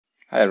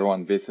Hi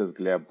everyone, this is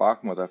Gleb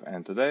Bakhmutov,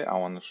 and today I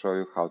want to show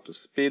you how to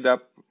speed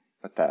up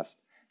a test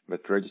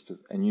that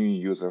registers a new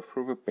user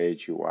through the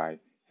page UI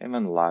and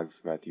then logs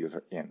that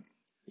user in.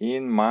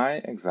 In my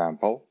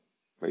example,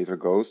 the user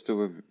goes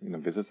to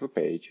visits the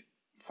page,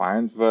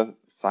 finds the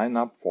sign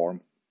up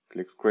form,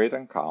 clicks create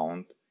an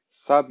account,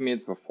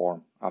 submits the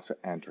form after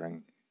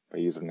entering the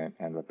username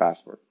and the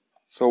password.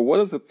 So what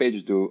does the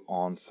page do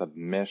on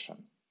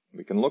submission?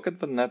 We can look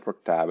at the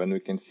network tab and we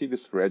can see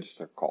this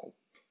register call.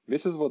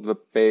 This is what the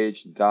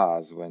page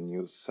does when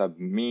you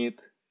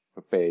submit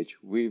the page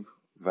with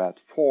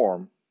that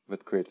form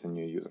that creates a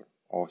new user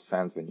or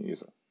sends a new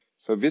user.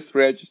 So this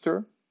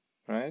register,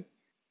 right,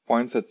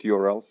 points at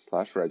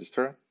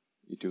URL/register.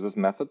 It uses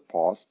method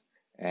post,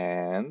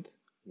 and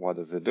what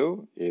does it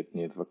do? It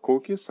needs the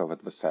cookie so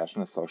that the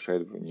session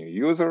associated with the new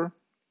user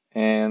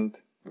and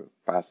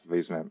passes the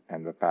username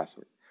and the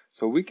password.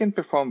 So we can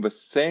perform the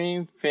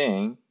same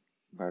thing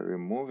by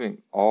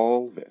removing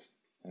all this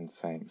and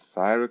saying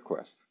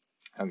cy.request.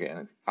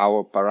 Again,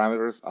 our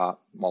parameters are,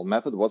 well,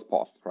 method was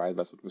post, right?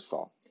 That's what we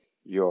saw.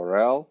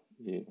 URL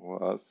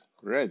was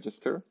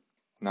register.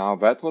 Now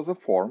that was a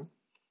form,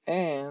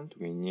 and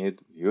we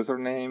need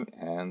username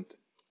and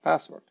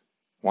password.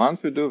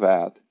 Once we do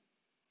that,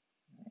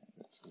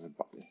 this is the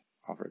body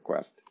of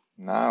request.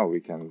 Now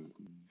we can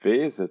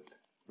visit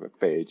the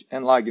page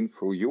and log in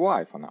through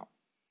UI for now.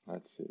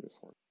 Let's see this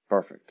work.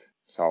 Perfect.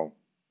 So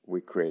we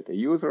create a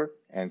user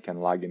and can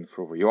log in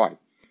through the UI.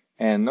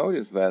 And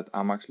notice that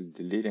I'm actually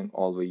deleting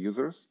all the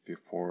users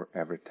before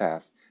every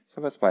test. So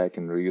that's why I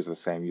can reuse the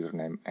same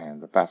username and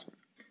the password.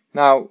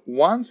 Now,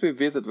 once we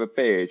visit the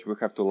page, we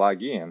have to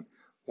log in.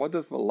 What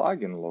does the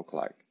login look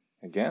like?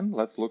 Again,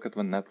 let's look at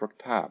the network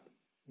tab.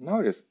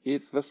 Notice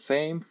it's the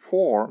same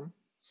form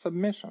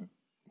submission.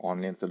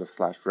 Only instead of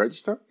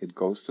 /register, it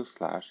goes to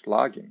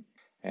 /login.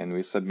 And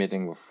we're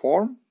submitting the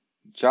form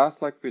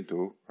just like we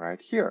do right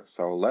here.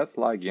 So let's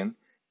log in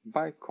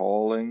by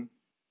calling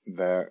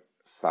the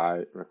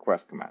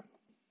cy.request command.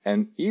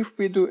 And if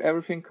we do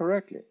everything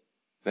correctly,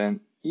 then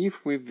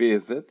if we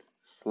visit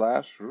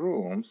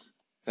 /rooms,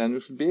 then we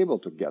should be able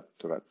to get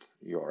to that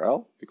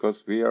URL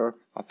because we are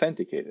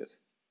authenticated.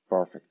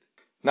 Perfect.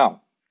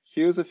 Now,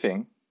 here's the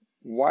thing.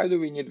 Why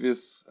do we need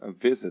this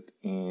visit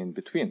in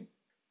between?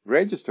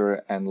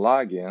 Register and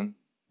login,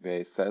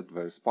 they set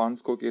the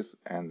response cookies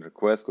and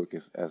request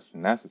cookies as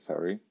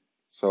necessary.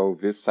 So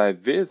this site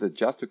visit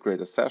just to create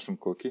a session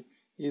cookie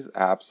is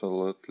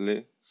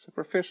absolutely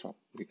superficial.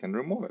 We can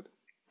remove it.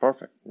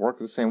 Perfect.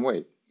 Works the same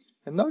way.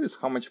 And notice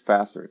how much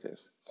faster it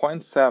is.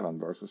 0.7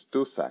 versus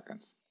 2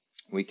 seconds.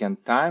 We can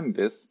time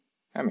this,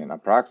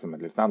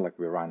 approximately. It's not like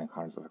we're running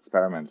hundreds of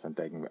experiments and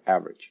taking the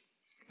average.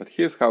 But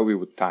here's how we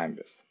would time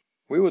this.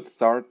 We would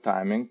start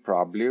timing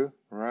probably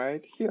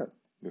right here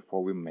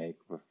before we make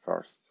the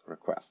first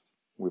request.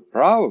 We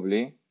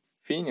probably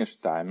finish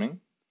timing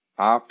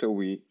after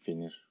we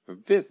finish the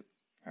visit.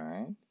 All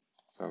right.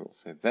 So we'll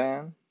say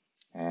then,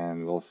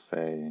 and we'll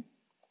say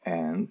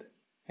end,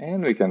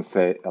 and we can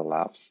say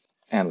elapsed,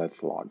 and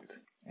let's log it.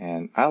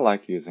 And I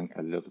like using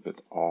a little bit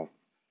of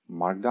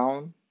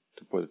markdown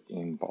to put it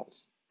in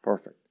bolts.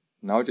 Perfect.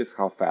 Notice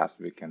how fast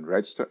we can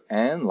register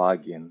and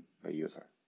log in the user.